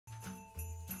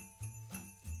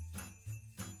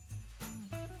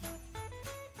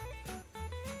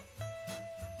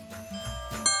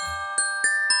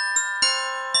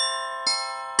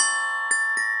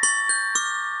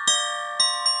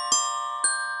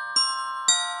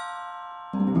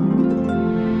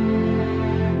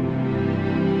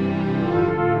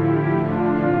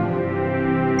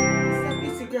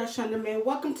China Man.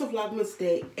 Welcome to Vlogmas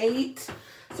Day 8.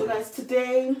 So guys,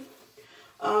 today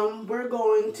we're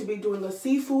going to be doing a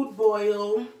seafood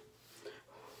boil.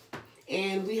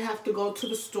 And we have to go to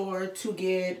the store to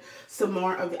get some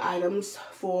more of the items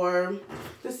for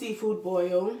the seafood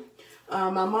boil. My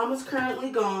mom is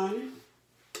currently gone.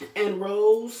 And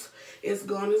Rose is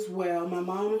gone as well. My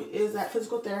mom is at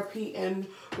physical therapy and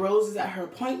Rose is at her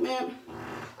appointment.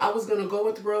 I was going to go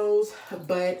with Rose,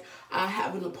 but I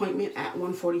have an appointment at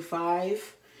 1:45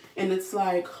 and it's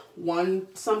like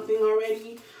 1 something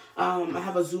already. I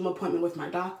have a Zoom appointment with my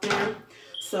doctor.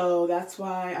 So that's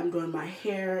why I'm doing my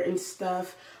hair and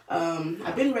stuff.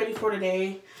 I've been ready for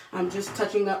today. I'm just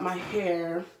touching up my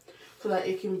hair so that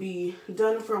it can be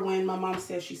done for when my mom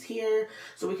says she's here,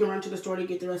 so we can run to the store to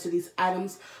get the rest of these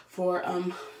items for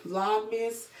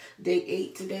Vlogmas Day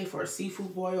 8 today for a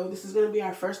seafood boil. This is going to be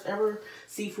our first ever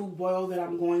seafood boil that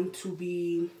I'm going to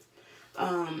be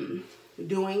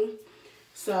doing.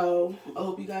 So I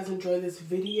hope you guys enjoy this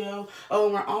video. Oh,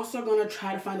 and we're also going to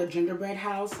try to find a gingerbread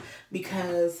house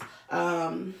because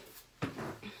we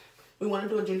want to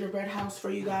do a gingerbread house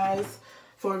for you guys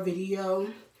for a video.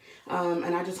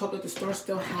 And I just hope that the store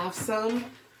still have some,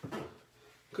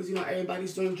 because you know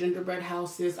everybody's doing gingerbread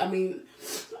houses. I mean,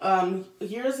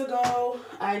 years ago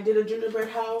I did a gingerbread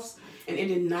house and it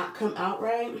did not come out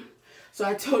right, so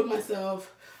I told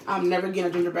myself I'm never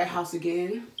getting a gingerbread house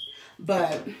again.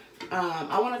 But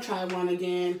I want to try one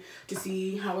again to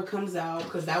see how it comes out,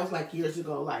 because that was like years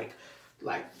ago, like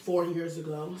 4 years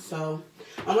ago. So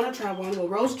I want to try one. Well,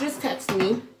 Rose just texted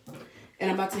me and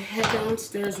I'm about to head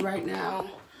downstairs right now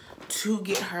to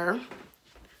get her.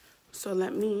 So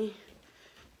let me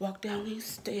walk down these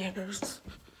stairs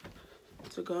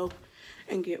to go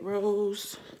and get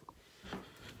Rose.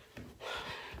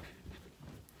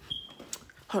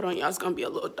 Hold on, y'all, it's gonna be a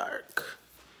little dark.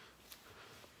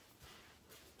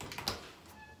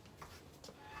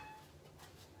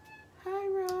 Hi,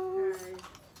 Rose. Hi.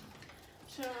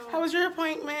 So, how was your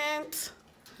appointment?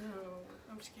 oh,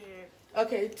 I'm scared.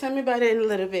 Okay, tell me about it in a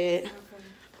little bit. Okay.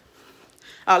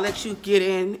 I'll let you get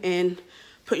in and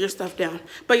put your stuff down.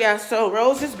 But yeah, so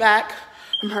Rose is back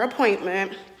from her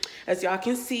appointment, as y'all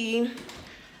can see.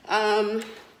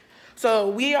 So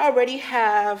we already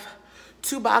have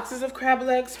 2 boxes of crab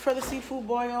legs for the seafood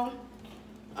boil.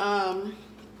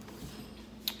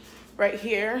 Right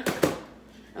here.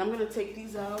 And I'm gonna take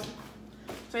these out.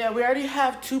 So yeah, we already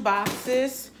have 2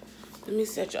 boxes. Let me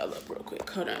set y'all up real quick,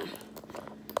 hold on.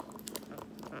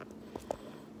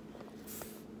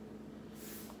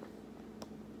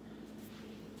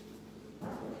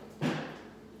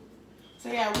 So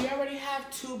yeah, we already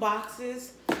have 2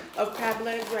 boxes of crab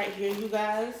legs right here, you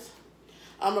guys.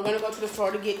 We're gonna go to the store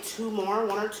to get 2 more,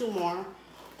 1 or 2 more.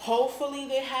 Hopefully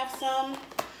they have some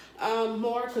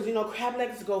more, because you know crab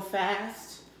legs go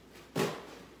fast.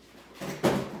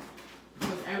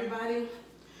 Because everybody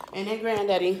and their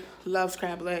granddaddy loves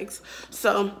crab legs.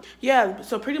 So yeah,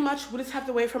 so pretty much we just have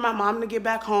to wait for my mom to get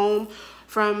back home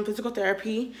from physical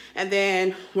therapy, and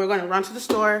then we're gonna run to the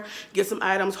store, get some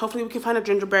items. Hopefully we can find a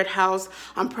gingerbread house.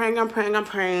 I'm praying, I'm praying, I'm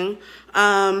praying.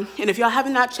 And if y'all have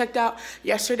not checked out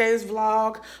yesterday's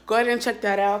vlog, go ahead and check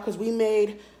that out, because we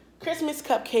made Christmas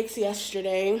cupcakes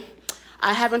yesterday.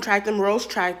 I haven't tried them, Rose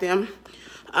tried them.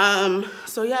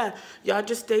 So yeah, y'all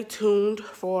just stay tuned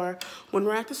for when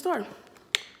we're at the store.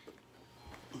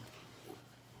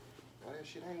 Why that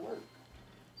shit ain't work?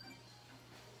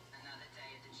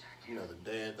 Another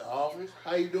day at the office.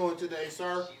 How you doing today,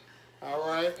 sir? All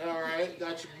right, all right.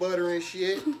 Got your butter and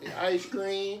shit, and ice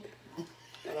cream,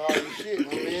 and all your shit,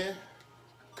 my man.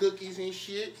 Cookies and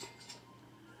shit.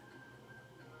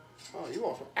 Oh, you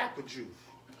want some apple juice?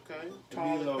 Okay.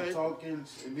 Velo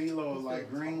tokens. Velo like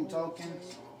green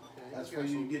tokens. Okay, That's where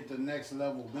you get the next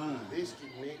level gun.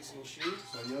 Biscuit mix and shit.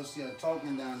 So you'll see a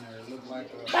token down there. It look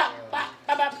like a.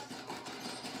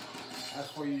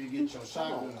 That's where you get your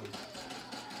shotgun.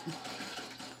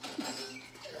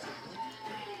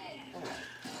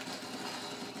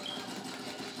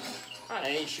 I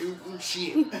ain't shooting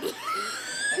shit. Grab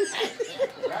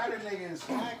a nigga and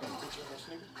smack him.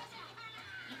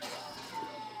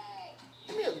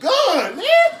 Give me a gun,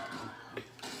 man.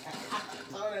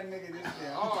 Tell that nigga this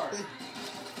shit hard.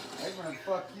 They gonna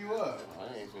fuck you up. I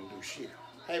ain't gonna do shit.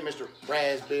 Hey, Mr.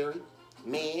 Raspberry,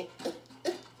 man.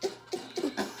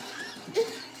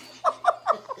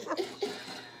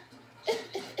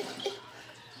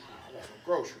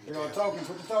 Groceries. You know, token.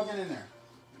 Put the token in there.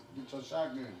 Get your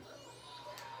shotgun.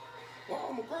 Well,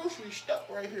 I'm a grocery stuff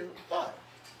right here. What?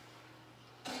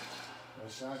 Your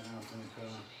shotgun finna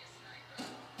come.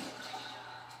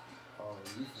 Oh,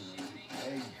 you finna,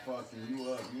 they fucking you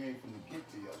up. You ain't finna get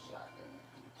to your shotgun.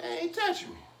 They ain't touching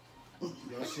me.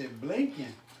 Your shit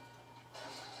blinking.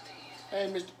 Hey,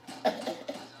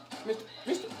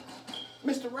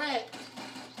 Mr. Rat.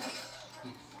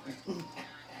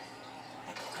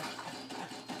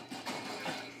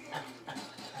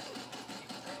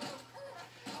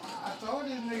 I told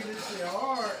this nigga this shit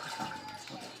hard.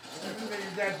 This nigga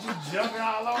got you jumping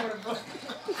all over the place.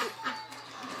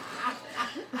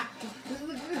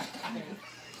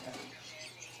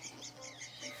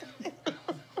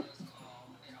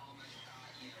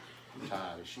 I'm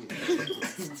tired of shit.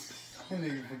 That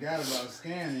nigga forgot about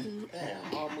scanning.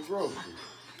 Damn, all my groceries.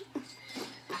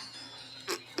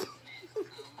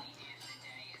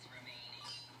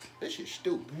 This shit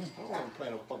stupid. I don't want to play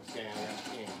no fucking game without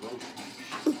scanning groceries.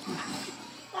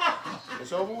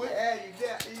 It's over with? Yeah, you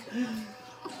got it.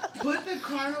 Put the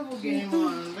carnival game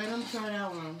on. Let them try that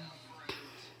one.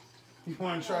 You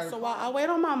want to try So to... while I wait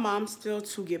on my mom still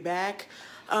to get back,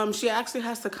 she actually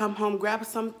has to come home, grab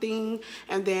something,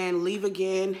 and then leave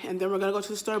again, and then we're gonna go to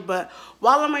the store. But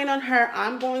while I'm waiting on her,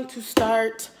 I'm going to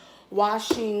start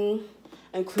washing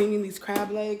and cleaning these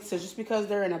crab legs. So just because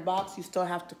they're in a box, you still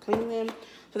have to clean them.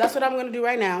 So that's what I'm gonna do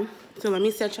right now. So let me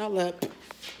set y'all up.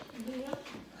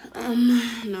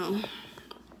 No.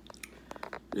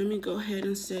 Let me go ahead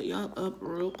and set y'all up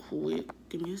real quick.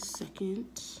 Give me a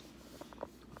second.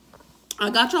 I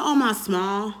got y'all on my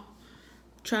small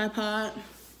tripod.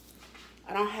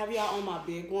 I don't have y'all on my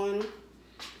big one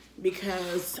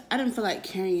because I didn't feel like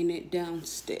carrying it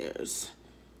downstairs.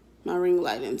 My ring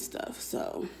light and stuff,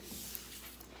 so.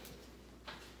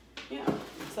 Yeah,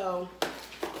 so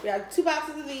we have 2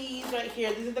 boxes of these right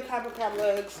here. These are the copper crab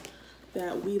legs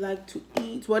that we like to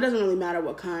eat. Well, it doesn't really matter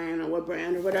what kind or what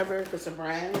brand or whatever, if it's a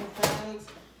brand of crab legs.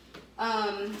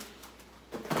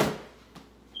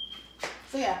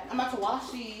 So yeah, I'm about to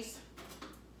wash these.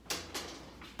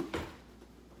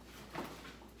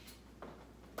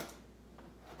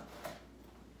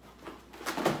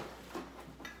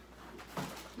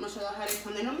 I'm gonna show you how they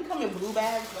come. They normally come in blue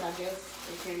bags, but I guess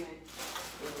they came in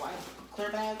white,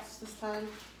 clear bags this time.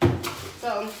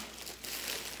 So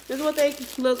this is what they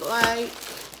look like.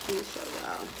 Let me show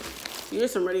y'all. These are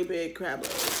some really big crab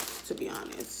legs, to be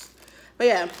honest. But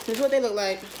yeah, this is what they look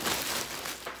like.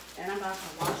 And I'm about to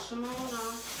wash them all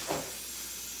off.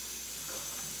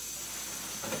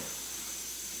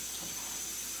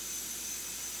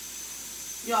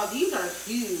 Y'all, these are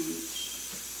huge.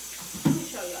 Let me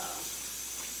show y'all.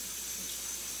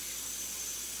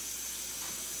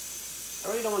 I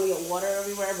really don't want to get water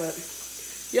everywhere, but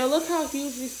yo, look how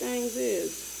huge these things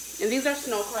is. And these are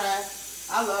snow crab.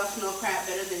 I love snow crab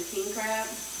better than king crab.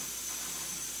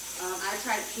 I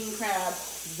tried king crab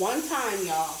one time,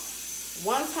 y'all.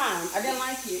 One time. I didn't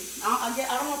like it. I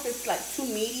don't know if it's like too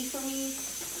meaty for me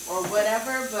or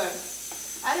whatever, but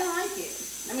I didn't like it.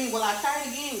 I mean, will I try it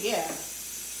again? Yeah.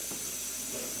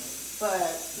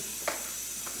 But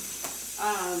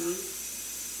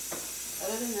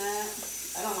other than that,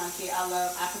 I don't like it.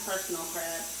 I prefer snow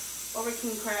crab over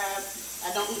king crab.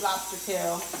 I don't eat lobster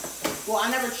tail. Well, I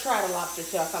never tried a lobster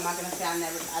tail, so I'm not gonna say I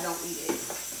don't eat it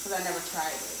because I never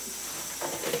tried it.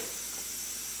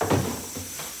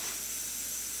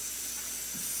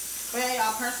 But yeah,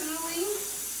 y'all, personally,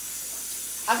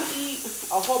 I could eat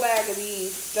a whole bag of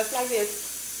these just like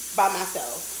this by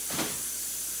myself.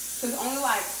 There's only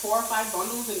like 4 or 5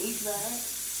 bundles in each bag.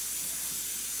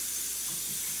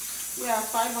 We have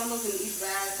 5 bundles in each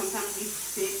bag, sometimes these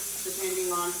 6,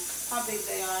 depending on how big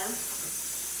they are.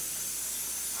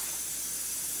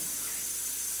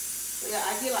 But yeah,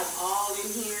 I get like all in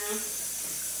here,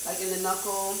 like in the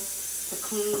knuckle to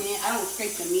clean it. I don't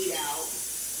scrape the meat out,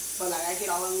 but like I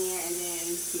get all in there, and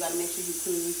then you gotta make sure you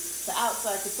clean the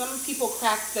outside. Cause some people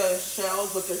crack the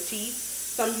shells with their teeth.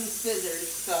 Some use scissors,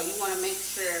 so you want to make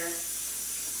sure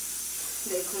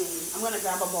they're clean. I'm going to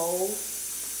grab a bowl.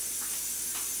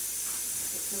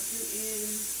 Put it in.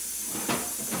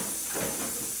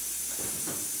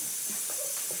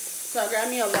 So I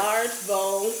grabbed me a large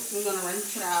bowl. I'm going to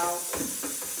rinse it out.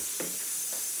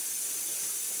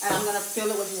 And I'm going to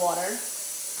fill it with water.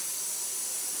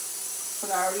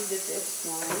 Because I already did this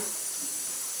one.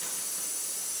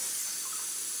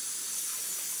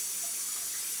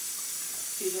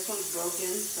 See, this one's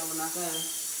broken, so we're not gonna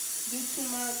do too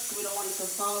much. We don't want it to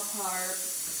fall apart.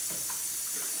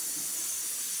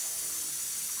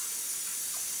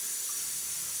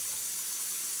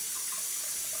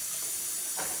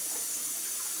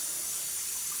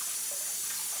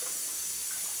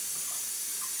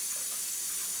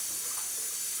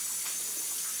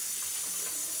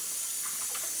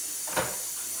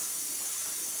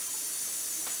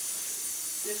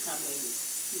 crab leg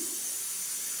is huge.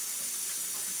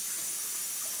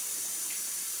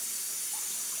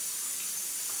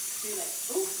 See that?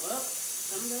 Oh, well,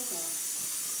 something else on.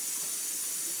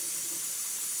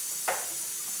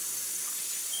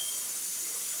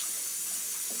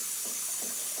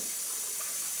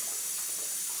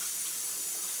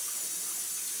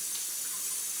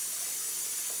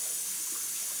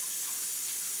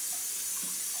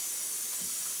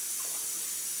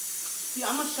 See,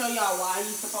 I'm gonna show y'all why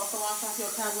you're supposed to wash off your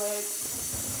crab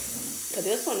legs. Cause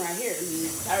this one right here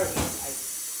is dirty,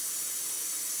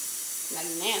 like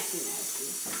nasty, nasty.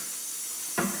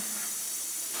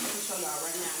 Let me show y'all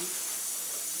right now.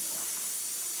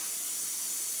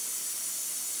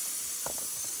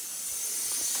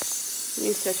 Let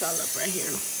me set y'all up right here,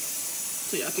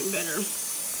 so y'all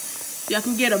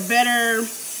can get a better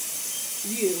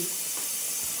view.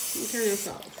 Let me turn this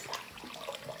off.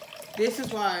 This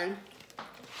is why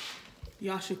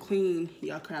y'all should clean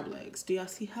y'all crab legs. Do y'all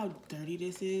see how dirty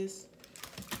this is?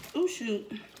 Oh shoot.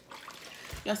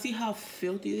 Y'all see how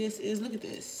filthy this is? Look at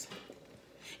this.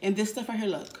 And this stuff right here,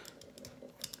 look.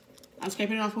 I'm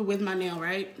scraping it off with my nail,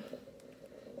 right?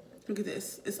 Look at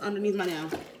this. It's underneath my nail.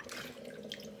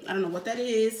 I don't know what that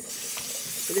is,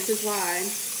 but this is why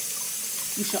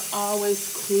you should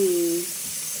always clean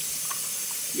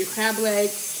your crab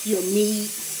legs, your meat.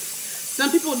 Some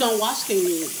people don't wash their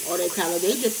meat or their crab legs.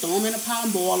 They just throw them in a pot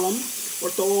and boil them, or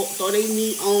throw their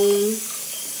meat on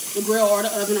the grill or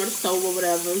the oven or the stove or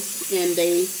whatever, and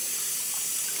they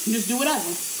just do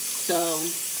whatever. So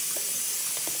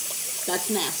that's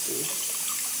nasty.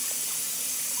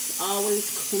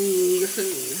 Always clean your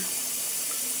food.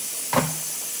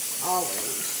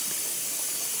 Always.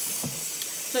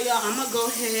 So y'all, I'm gonna go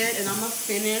ahead and I'm gonna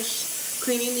finish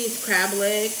cleaning these crab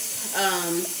legs.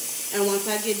 And once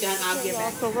I get done, I'll get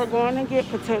back. So we're going to get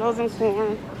potatoes and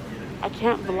corn. I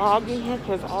can't vlog in here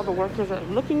because all the workers are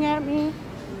looking at me.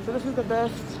 So this is the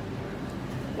best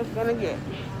it's gonna get.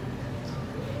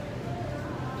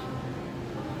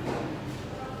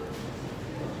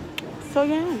 So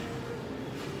yeah.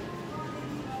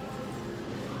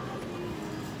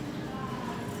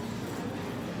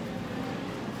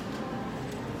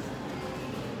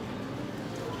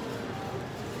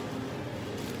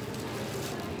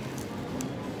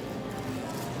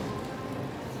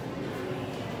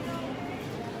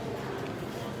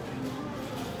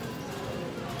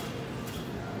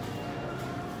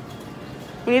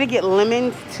 We need to get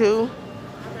lemons too.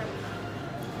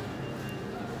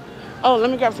 Oh, let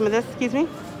me grab some of this, excuse me.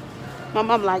 My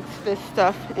mom likes this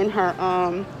stuff in her,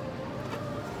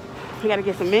 we gotta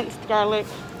get some minced garlic.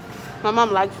 My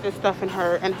mom likes this stuff in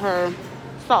her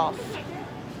sauce.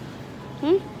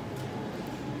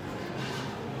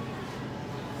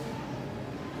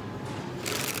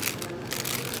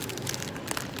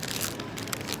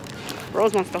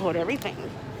 Rose wants to hold everything.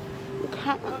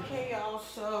 Okay, y'all,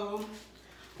 so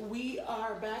we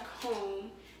are back home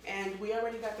and we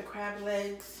already got the crab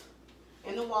legs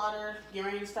in the water, getting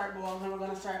ready to start boiling. We're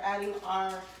gonna start adding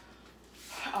our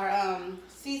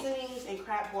seasonings and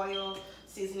crab boil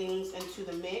seasonings into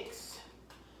the mix.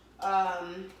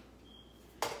 And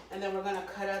then we're gonna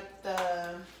cut up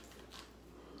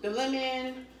the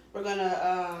lemon. We're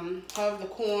gonna have the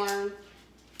corn,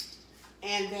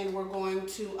 and then we're going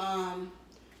to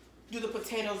do the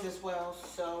potatoes as well.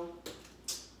 So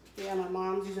yeah, my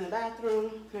mom's using the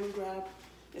bathroom. Let me grab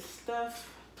this stuff.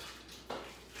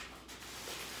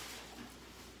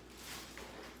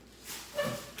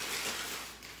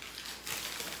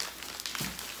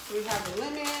 We have the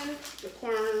lemon, the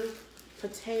corn,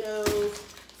 potatoes,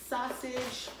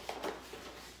 sausage,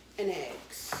 and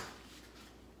eggs.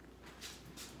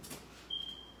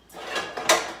 So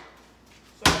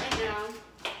right now,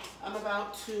 I'm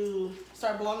about to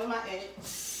start boiling my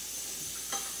eggs.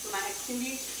 My eggs can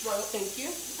be boiled, thank you.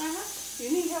 You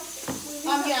need help?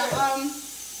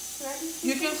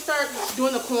 You can start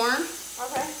doing the corn.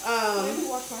 Okay. Let me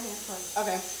wash my hands first.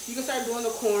 Okay. You can start doing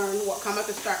the corn. I'm about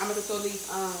to throw these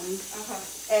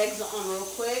eggs on real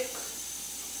quick.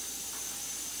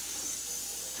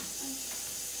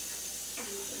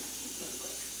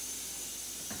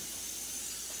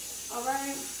 All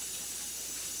right.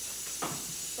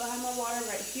 So I have my water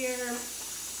right here.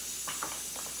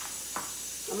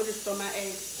 I'm gonna just throw my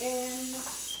eggs in.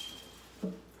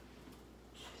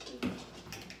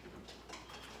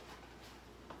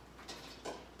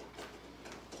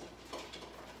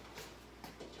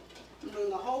 I'm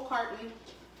doing a whole carton.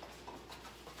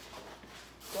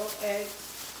 Both eggs.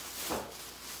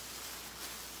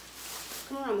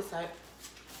 Come around this side.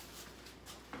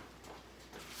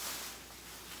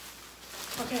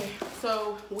 Okay,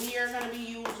 so we are gonna be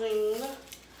using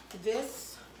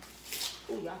this.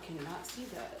 Oh, y'all cannot see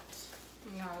that.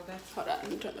 No, that's Hold on, let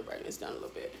me turn the brightness down a little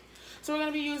bit. So we're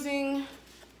gonna be using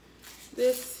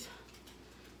this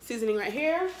seasoning right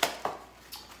here.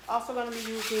 Also gonna be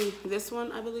using this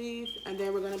one, I believe, and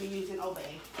then we're gonna be using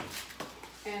Obey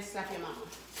and Slap Your Mama.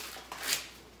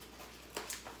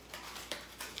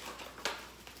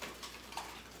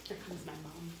 Here comes my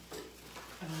mom.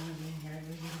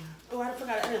 Oh, I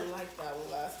forgot. I didn't like that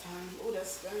one last time. Oh,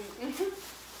 that's stunning.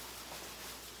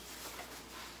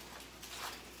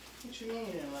 What you mean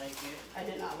you didn't like it? I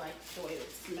did not like the way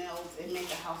it smells. It made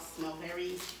the house smell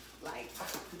very like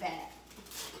bad.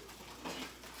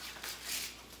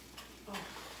 Oh,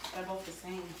 they're both the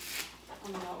same.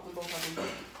 I'm gonna open both of them.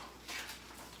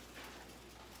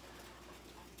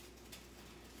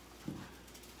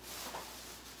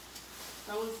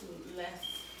 That one's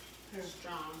less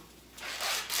strong.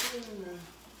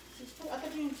 I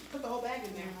thought you put the whole bag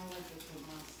in there. I like to put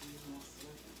my seasoning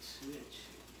switch.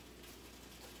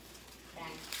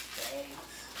 Thanks.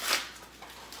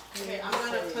 Okay, I'm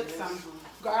gonna put some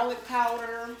garlic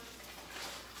powder.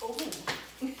 Oh,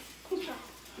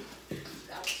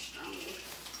 that was strong.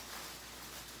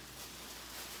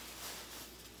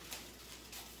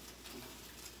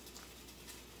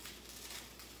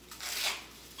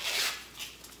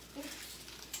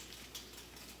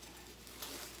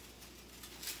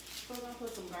 So I'll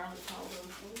put some garlic powder.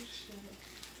 Oh shit.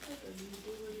 What are you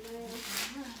doing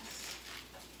now?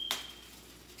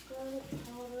 Garlic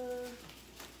powder.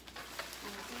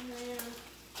 In there.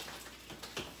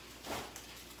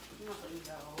 I'm not gonna use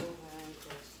that whole thing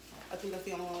because I think that's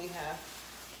the only one we have.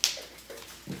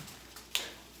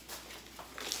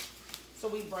 So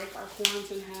we break our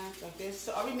corns in half like this.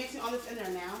 So are we mixing all this in there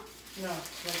now? No,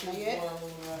 that's Not not yet? boil.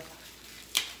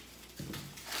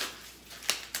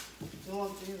 You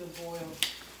want to do the boil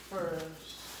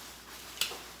first.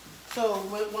 So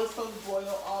once those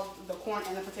boil, all the corn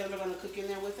and the potatoes are gonna cook in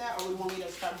there with that, or we want me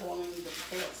to start boiling the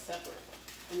potatoes separate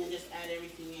and then just add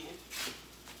everything in?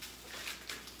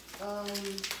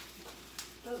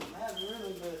 Doesn't matter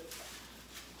really, but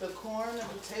the corn and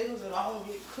potatoes that all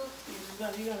get cooked,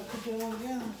 you gotta cook it all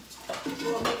together.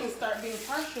 Well, they can start being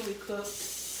partially cooked,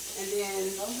 and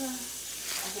then Okay.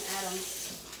 I can add them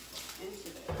into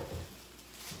there.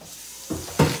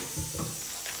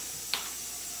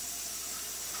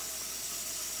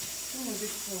 Big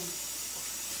spoon.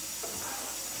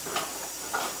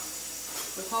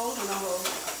 The cold and the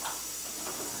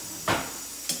whole.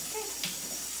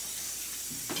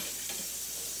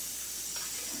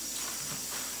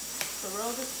 So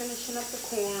we're just finishing up the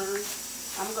corn.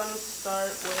 I'm gonna start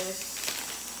with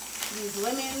these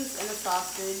lemons and the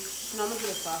sausage. No, I'm gonna do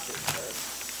the sausage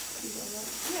first. You got that?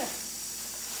 Yeah.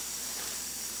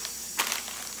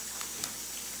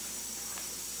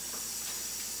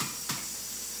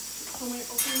 Open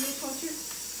this one too.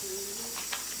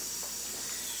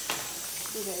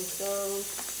 Okay, so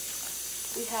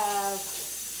we have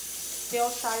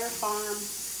Daleshire Farm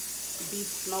beef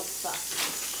smoked sausage.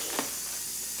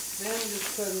 Then you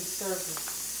just cut in circles.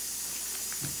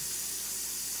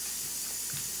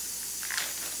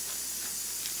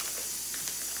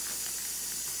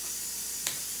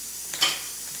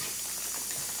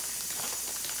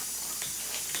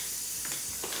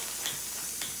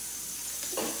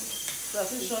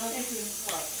 Fish on it?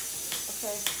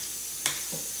 Okay.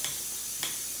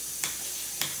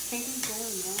 Can't keep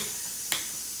going,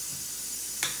 man.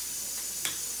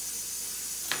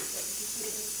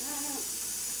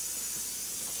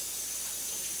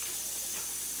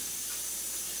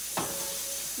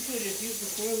 You could have just used the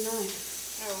same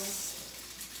knife.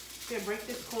 oh, Here, break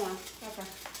this corn. okay.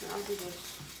 And I'll do this.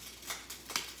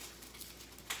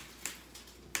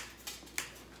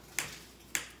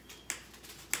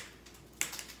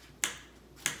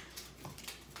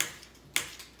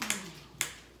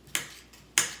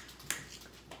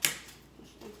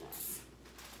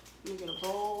 Let me get a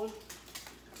bowl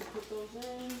to put those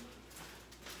in.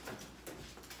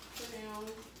 Put down.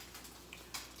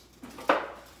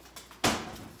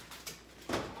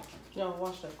 Y'all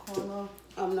wash that corn off.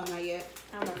 No, not yet.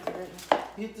 I'm not ready.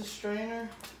 Get the strainer.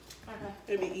 Okay.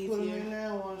 It'll be Put them in easier. there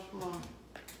and wash them off.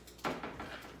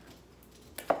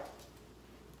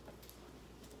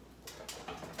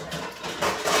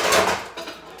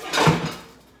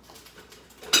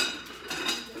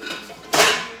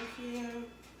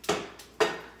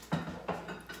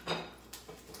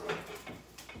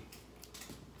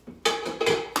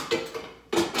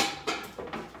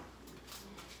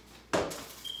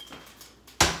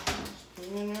 Put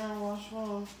them in there and wash them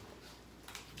off.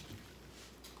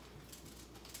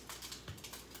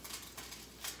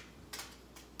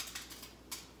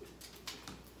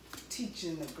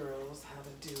 teaching the girls how to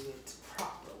do it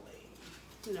properly.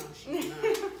 No, she's not.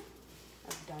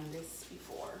 I've done this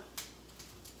before.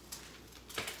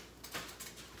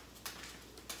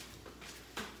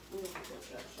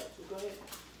 Go ahead.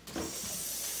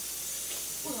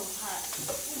 Oh, hot.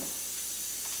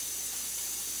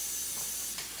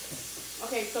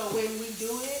 Okay, so when we do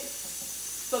it,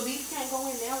 so these can't go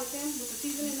in now with them, with the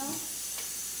seasoning, no?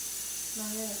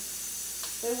 Not yet.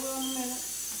 They will in a minute.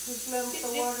 Just let the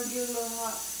water get a little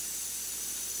hot.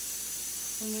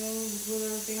 And then you put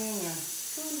everything in there.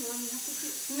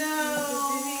 No.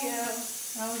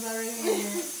 I was already in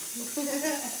there.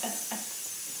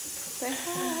 Say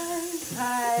hi.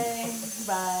 Hi.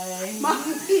 Bye.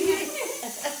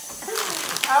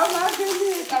 Oh my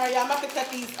goodness. All right, y'all, I'm about to cut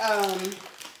these.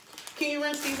 Can you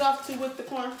rinse these off too with the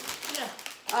corn? Yeah.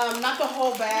 Not the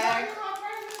whole bag.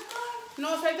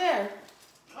 No, it's right there.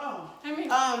 Oh. I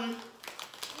mean,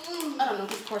 I don't know.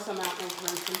 Just pour some out and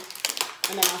rinse them,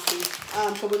 and then I'll see.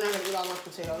 So we're not gonna eat all those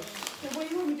potatoes. what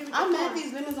do you want me to do with I'm the mad corn?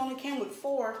 these lemons only came with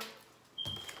 4.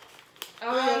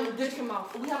 Oh, yeah, just come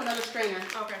off. We have another strainer.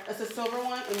 Okay. It's a silver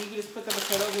one, and you can just put the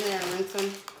potatoes in there and rinse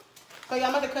them. So y'all,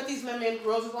 I'm about to cut these lemons.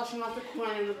 Rose is washing off the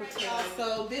corn and the potatoes.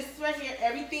 So this right here,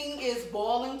 everything is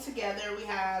boiling together. We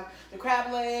have the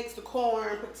crab legs, the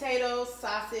corn, potatoes,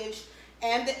 sausage,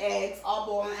 and the eggs all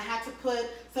boiling. I had to put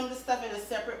some of the stuff in a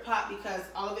separate pot because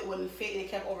all of it wouldn't fit and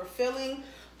it kept overfilling.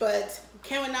 But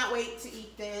cannot wait to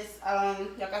eat this.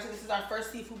 Like I said, this is our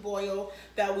first seafood boil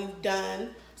that we've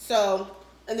done. So,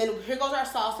 and then here goes our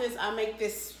sauces. I make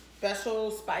this special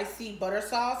spicy butter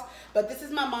sauce, but this is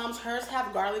my mom's. Hers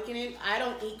have garlic in it. I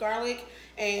don't eat garlic,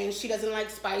 and she doesn't like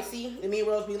spicy. And me and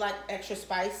Rose, we like extra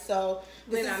spice. So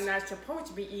Then I'm not supposed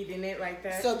to be eating it like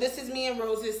that. so this is me and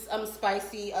Rose's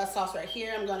spicy sauce right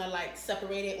here. I'm gonna like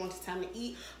separate it once it's time to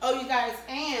eat. Oh, you guys,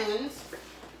 and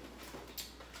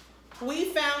we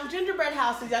found gingerbread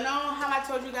houses. Y'all know how I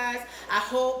told you guys. I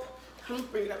hope. I'm gonna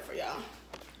bring it up for y'all.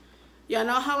 Y'all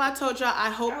know how I told y'all. I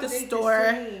hope the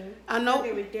store. I know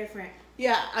they were different.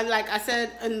 Yeah, like I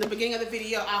said in the beginning of the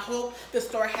video, I hope the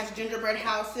store has gingerbread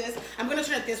houses. I'm gonna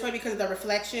turn it this way because of the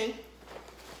reflection.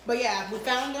 But yeah, we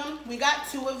found them. We got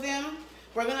 2 of them.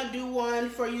 We're gonna do one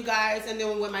for you guys, and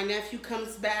then when my nephew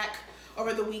comes back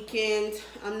over the weekend,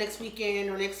 next weekend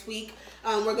or next week,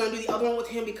 we're gonna do the other one with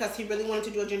him because he really wanted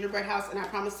to do a gingerbread house, and I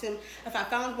promised him if I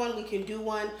found one, we can do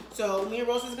one. So me and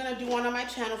Rose is gonna do one on my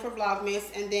channel for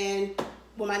Vlogmas, and then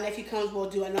when my nephew comes, we'll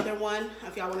do another one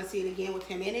if y'all want to see it again with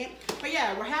him in it. But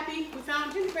yeah, we're happy. We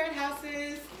found gingerbread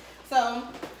houses. So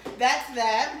that's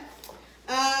that.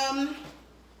 I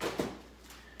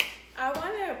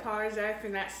want to apologize for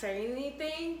not saying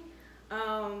anything.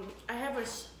 I have a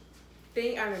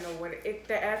thing, I don't know what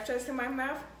the abscess in my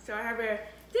mouth. So I have a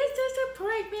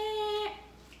disappointment.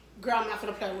 Girl, I'm not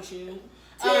gonna play with you.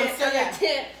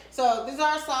 So these are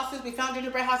our sauces. We found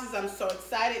gingerbread houses. I'm so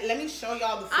excited. Let me show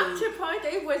y'all the I'm food. surprised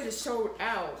they wasn't sold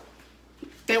out.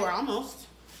 They were almost.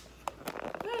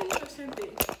 Let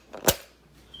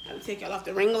me take y'all off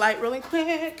the ring light really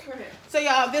quick. Go ahead. So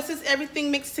y'all, this is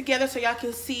everything mixed together so y'all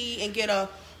can see and get a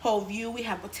whole view. We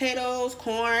have potatoes,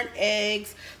 corn,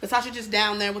 eggs. The sausage is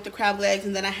down there with the crab legs,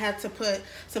 and then I had to put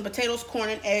some potatoes, corn,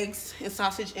 and eggs and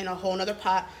sausage in a whole nother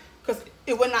pot because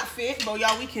it would not fit. But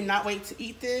y'all, we cannot wait to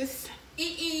eat this.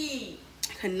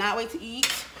 Cannot wait to eat.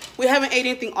 We haven't ate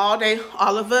anything all day,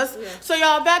 all of us. Yeah. So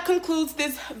y'all, that concludes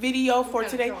this video for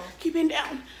today. Keep it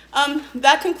down.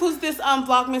 That concludes this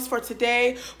Vlogmas for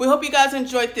today. We hope you guys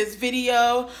enjoyed this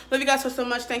video. Love you guys so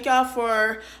much. Thank y'all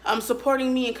for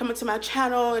supporting me and coming to my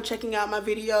channel and checking out my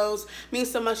videos.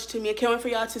 Means so much to me. I can't wait for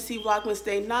y'all to see Vlogmas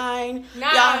Day 9.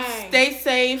 Y'all stay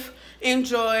safe,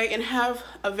 enjoy, and have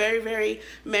a very, very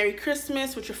Merry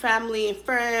Christmas with your family and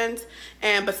friends.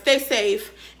 But stay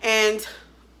safe and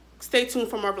stay tuned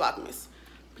for more Vlogmas.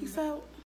 Peace out.